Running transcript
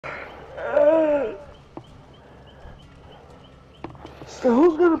So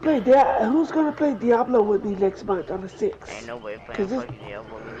who's gonna play Diablo with me next month on the Ain't 6th? nobody playing Cause this fucking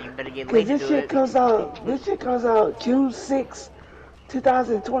Diablo. You better get cause laid to this do shit it. comes out June 6th,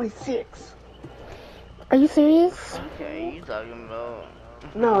 2026. Are you serious? Okay, you talking about?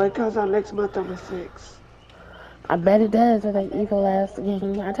 No, it comes out next month on the 6th. I bet it does with that evil ass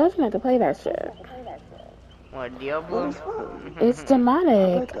game. I told you not to play that shit. What, Well, Diablo? it's fun. It's I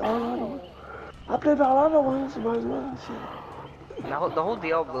demonic. played all other ones. I played all other ones, might as well. Shit. The whole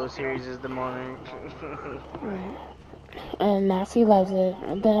Diablo series is demonic. Right. And now she loves it.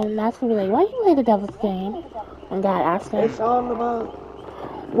 And then now she be like, why you play the devil's game? When God asked her. It's all about.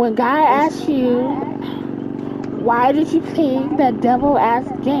 When God It's. asked you, why did you play that devil ass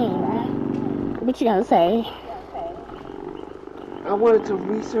game? What you gonna say? I wanted to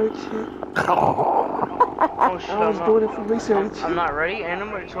research it. Oh shit, I I'm was not. doing it for research. I'm not ready. Ain't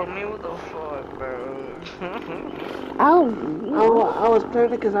nobody told me what the fuck, bro. Oh, I was playing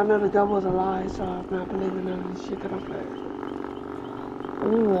it because I know the devil's a lie, so I'm not believing none of this shit that I'm playing.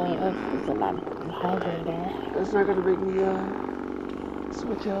 ooh, it's in my hydrator. That's not gonna make me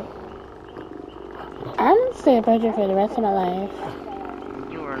switch up. I'm gonna stay a virgin for the rest of my life.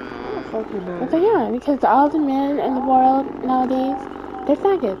 You are Oh, not. fuck you, But man. yeah, because all the men in the world nowadays, they're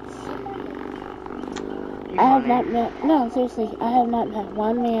faggots. You I have funny. not met, no, seriously, I have not met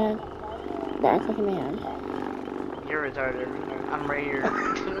one man that acts like a man. You're retarded. I'm right here.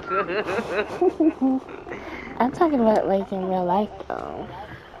 I'm talking about like in real life though.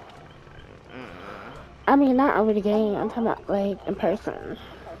 Mm-mm. I mean, not over the game, I'm talking about like in person.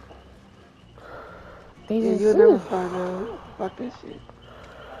 They Yeah, just, you'll never find out. Fuck that shit.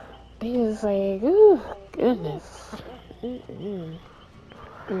 they just like, ooh, goodness. Mm-mm.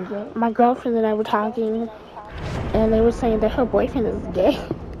 There you go. My girlfriend and I were talking, and they were saying that her boyfriend is gay.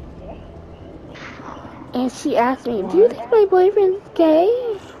 And she asked me, do you What? think my boyfriend's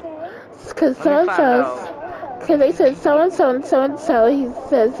gay? Because Let me so and find so's, out. because they said so and so and so and so, he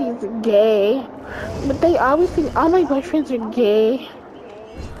says he's gay. But they always think all my boyfriends are gay.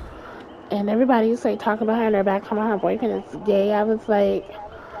 And everybody's like talking behind her back, talking about her boyfriend is gay. I was like,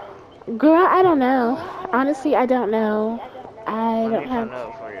 girl, I don't know. Honestly, I don't know. I Let don't me have, find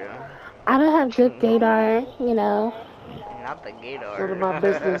out for you. I don't have good gaydar, you know. Not the None of my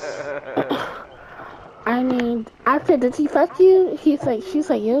business. gaydar. I mean, I said, does he fuck you? She's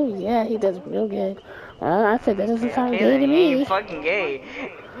like, yo, yeah, he does real good. Well, I said, that doesn't Okay, sound okay gay then. to You ain't me. fucking gay.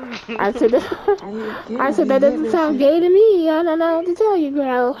 I said, I said, He that hitting doesn't that sound shit. gay to me. I don't know what to tell you,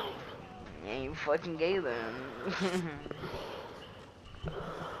 girl. You ain't fucking gay then.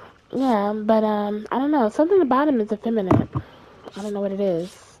 Yeah, but, I don't know. Something about him is effeminate. I don't know what it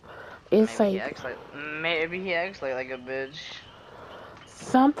is. It's like, Maybe he acts like a bitch.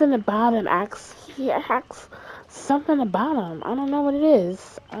 something about him he acts, something about him. I don't know what it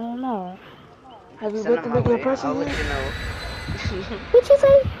is. I don't know. Have you Send met him the my nigga in way. person I'll let yet? you know. What'd you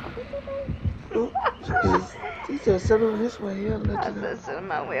say? Oh, he said send him this way. He'll let I you know. said send him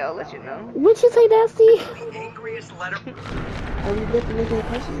my way. I'll let you know. What'd you say, Nasty? Have you met the nigga in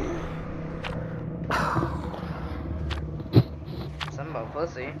person yet? Something about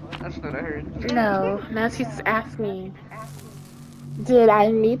pussy. That's what I heard. No, now she's asked me, did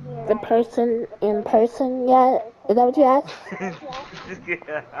I meet the person in person yet? Is that what you asked?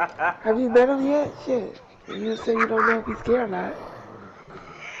 Have you met him yet? Shit. You say you don't know if he's gay or not.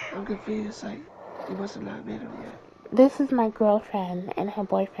 I'm confused. Like, you must have not met him yet. This is my girlfriend and her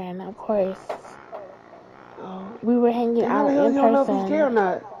boyfriend, of course. Oh. We were hanging Then how the out hell in you don't know if he's gay person. or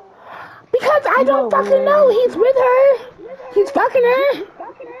not? Because I You don't know, fucking man. know. You He's see. with her. He's fucking her.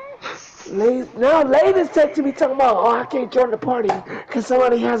 Now Lane is texting me talking about, oh, I can't join the party because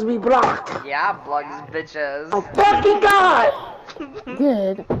somebody has me blocked. Yeah, I blocked this bitch ass. Oh, fucking God!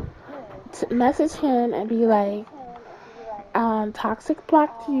 Good. Message him and be like, Toxic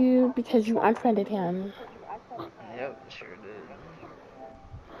blocked you because you unfriended him. Yep, sure did.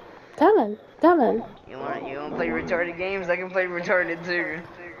 Tell him. Tell him. You wanna Oh, play word. retarded games? I can play retarded too.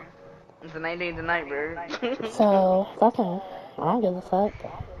 It's a 19 tonight, bro. So, fuck him. I don't give a fuck.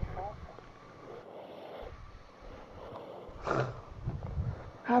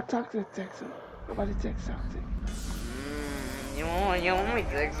 How toxic text him? Nobody text toxic. You want me to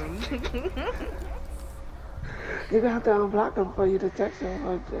text him? You're gonna have to unblock him for you to text him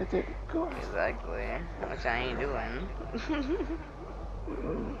or take course. Exactly, which I ain't doing.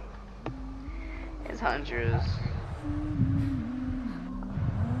 It's Huntress.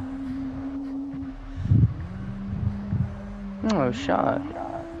 Oh, shot.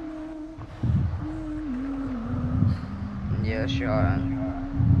 Yeah, sure.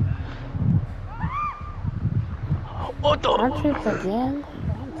 What the? Huntress again?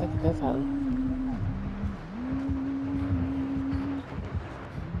 I'm sick of this hoe.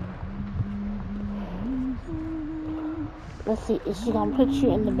 Let's see, is she gonna put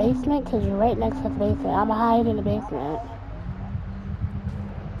you in the basement? Cause you're right next to the basement. I'ma hide in the basement.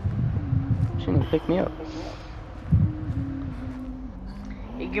 She didn't pick me up.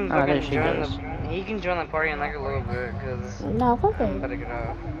 He can Ah, there fucking she join goes. he can join the party in like a little bit, cause No, fuck I'm it. about to get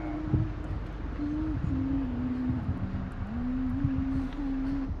off.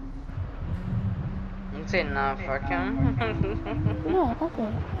 You say nah, fuck him. No, fuck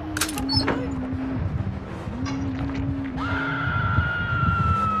it.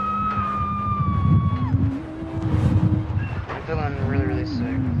 I'm feeling really, really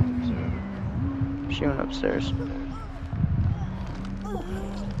sick. So. She went upstairs.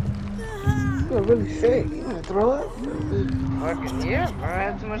 You're really sick. You gonna throw up? Fucking yeah, bro. I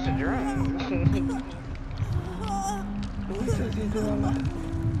had too much to drink. Who says you do all that?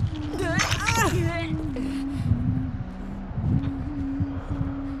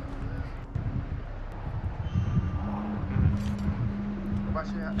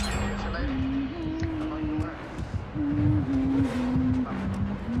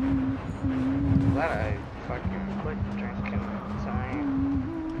 Glad I fucking quit drinking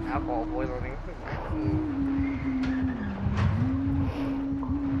some alcohol poisoning.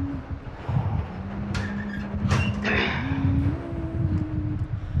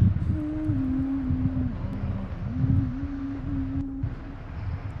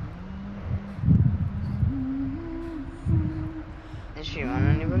 Is she on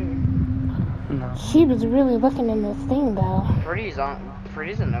anybody? No. She was really looking in this thing though.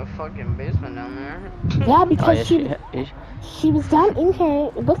 Freddy's in no fucking basement down there. Yeah, Oh because yeah, she was down in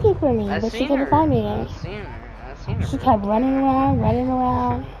here looking for me, but she couldn't find me. I've seen her. She kept running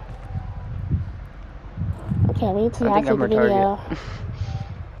around. Okay, wait till I y'all think see I'm the her video. target.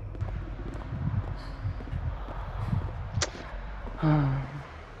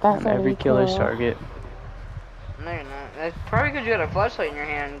 That's I'm every really killer's cool. target. No, you're not. That's probably because you had a flashlight in your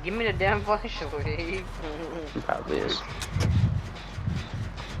hand. Give me the damn flashlight. It probably is.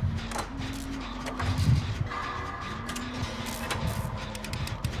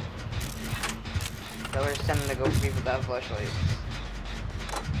 That was sending to go for people without flashlights.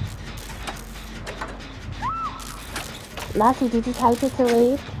 Matthew, did you type it to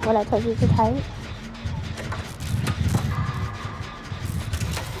leave? What I told you to type?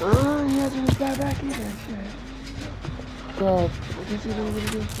 Oh, he hasn't just got back in that shit. Good. I guess he don't really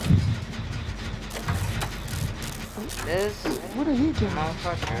do This What did he do?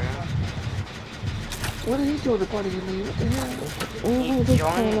 motherfucker. What did he do in the party and leave? What the hell? He He just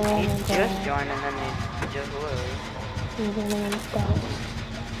joined. came in He and just joined and then he just left. He didn't even start.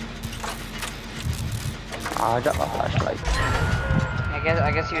 Ah, I dropped my flashlight.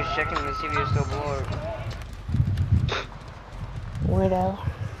 I guess he was checking to see if he was still bored. Weirdo.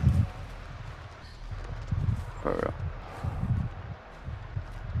 For real.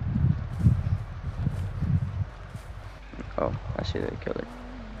 Oh, I see the killer.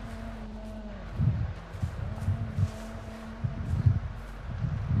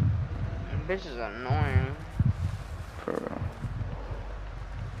 Bitch is annoying. For real.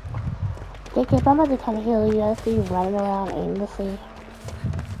 Jacob, I'm about to come heal you. I see you running around aimlessly.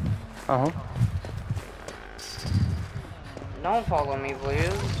 Uh-huh. Don't follow me,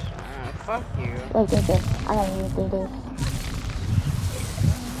 please. Fuck you. Wait, Jacob, I gotta hear you through this.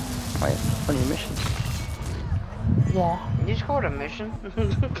 Wait, what are your missions? Yeah. You just call it a mission?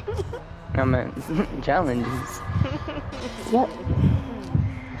 I meant challenges. Yep.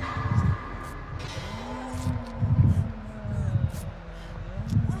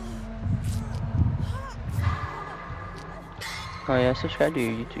 Oh yeah, subscribe to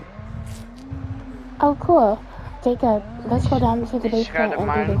your YouTube. Oh, cool. Jacob, let's go down to the Subscribe basement to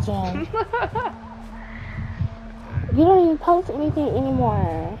and do the mine. gym. You don't even post anything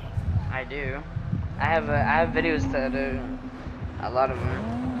anymore. I do. I have videos to do. A lot of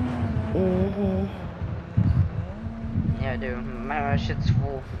them. Yeah, I do. My shit's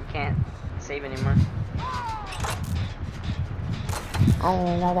full. You can't save anymore. I didn't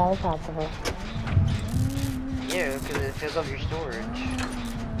even know that was possible. Yeah, because it fills up your storage.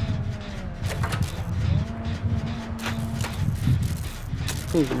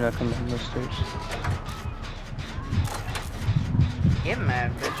 Please do not come down those stairs. Get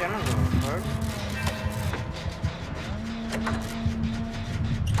mad, bitch. I don't give a fuck.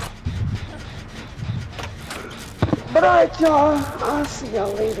 But alright, y'all. I'll see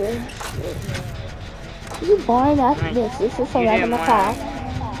y'all later. You boring ass bitch. This is a You regular didn't class.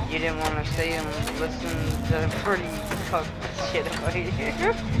 You didn't want to stay and listen to pretty talk shit about you.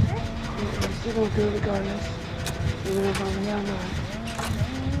 She gonna do it regardless. Even if I'm young or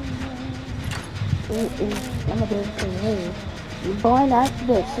I'm gonna do it for you. You born ass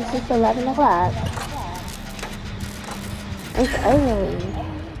bitch. It's just 11 o'clock. It's early.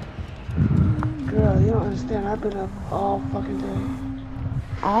 girl, you don't understand. I've been up all fucking day.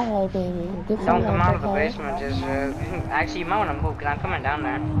 Alright, baby. Get some Don't come rest, out of the okay? basement, just, actually, you might want to move, because I'm coming down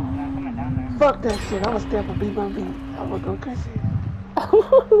there. Fuck that shit. I'm gonna stay up and beat my beat. I'm gonna go crazy.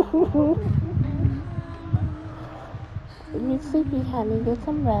 You sleepy, honey. Get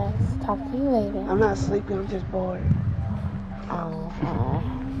some rest. Talk to you later. I'm not sleepy. I'm just bored. Oh,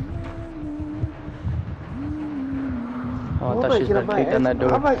 Oh, I thought she was gonna kick down that I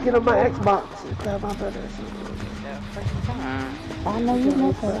door. might get on my Xbox and play my brother or something. I know you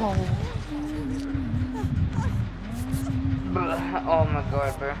miss it, honey. Oh my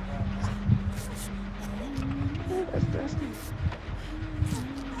god, bro. That's nasty.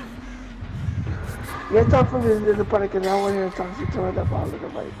 Yeah, talk for me in the party because I want to hear talk to turn up all of the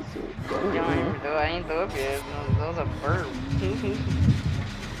mic and shit. I ain't do it yet. Those are burps.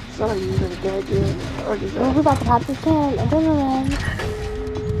 Sorry, you gonna gag you. We're about to pop this in. Adrenaline.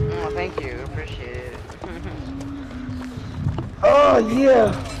 Oh, thank you. Appreciate it. Oh,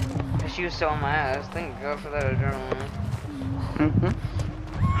 yeah. She was so on my ass. Thank God for that adrenaline. Mm-hmm.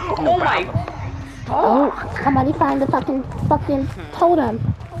 Oh my. Oh, somebody find the fucking totem.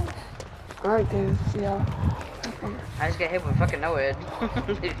 Alright, then. See y'all. I just got hit with fucking NOED.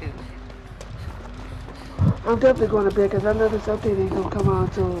 I'm definitely going to bed because I know this update ain't gonna come on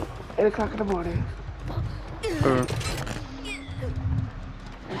until 8 o'clock in the morning. That shit ain't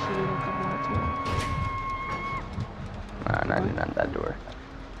gonna come on Nah, not that door.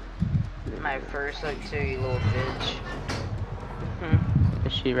 My first look too, you little bitch.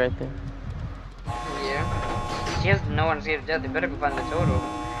 Is she right there? Yeah. She has no one to save death. They better go find the total.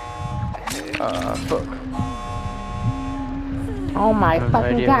 Fuck. Oh my No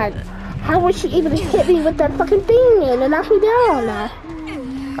fucking idea. god. How would she even hit me with that fucking thing and knock me down?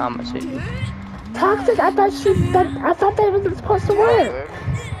 I'ma save you. Toxic, I thought that wasn't supposed to work.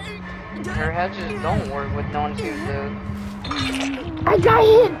 Her hatches don't work with no one sees death. I got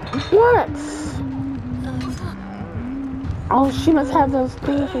hit once. Oh, she must have those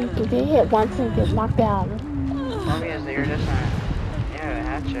things where you can get hit once and get knocked down. Obviously, you're just not. Yeah,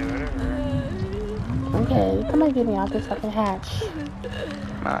 hatchet, whatever. Okay, come on, get me off this fucking hatch.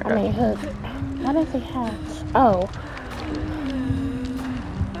 Nah, I I got mean, you. hook. Why did I say hatch? Oh.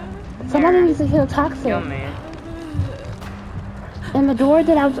 Somebody needs to heal Toxic. Kill me. And the door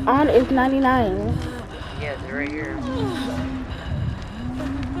that I was on is 99. Yeah, it's right here.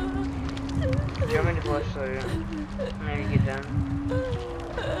 Show me the flashlight. Maybe get done.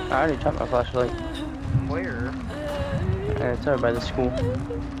 I already dropped my flashlight. Where? It's over by the school.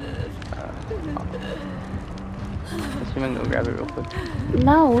 Let's see if I can go grab it real quick.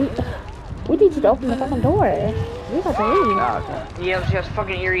 No, we need you to open the fucking door. We got to leave. Ah, okay. Yeah, she has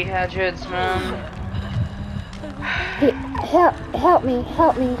fucking eerie hatchets, man. Hey, help me,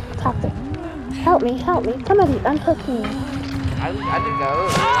 Toxic. Help me. Somebody unhook me. I did go.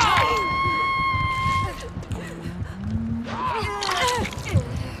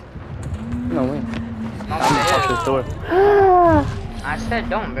 No way. I'm I'm gonna pop this door. I said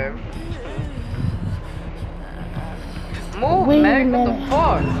don't, babe. Move, Wait a Meg, what the minute.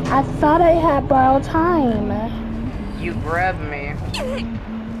 fuck? I thought I had borrowed time. You grabbed me.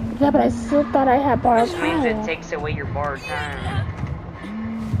 Yeah, but I still thought I had borrowed Which means it time. takes away your borrowed time.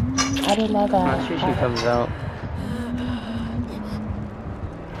 I didn't know that. I'm sure she comes out.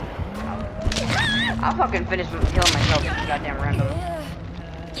 I'll fucking finish healing myself, you goddamn random.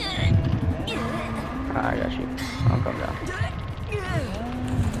 Ah, I got you. I'll come down.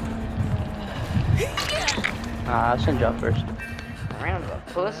 I'll send you out first. Random's a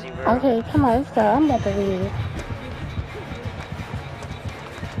pussy, bro. Okay, come on, let's go. I'm about to leave.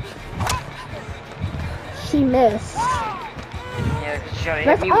 She missed. Yeah, cause she already hit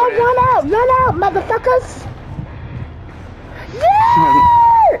Let's me all with it. run out, motherfuckers!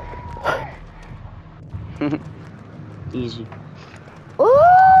 Yeah! Easy. Ooh,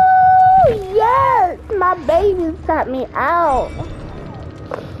 yes! My babies got me out.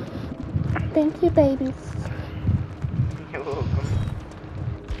 Thank you, babies. You're welcome.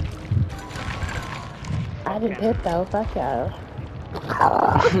 I didn't hit though, fuck y'all.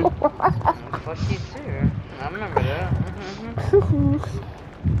 Fuck you too. I remember that.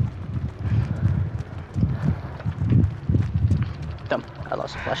 Dumb. I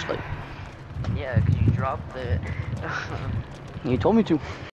lost the flashlight. Yeah, cause you dropped it. You told me to.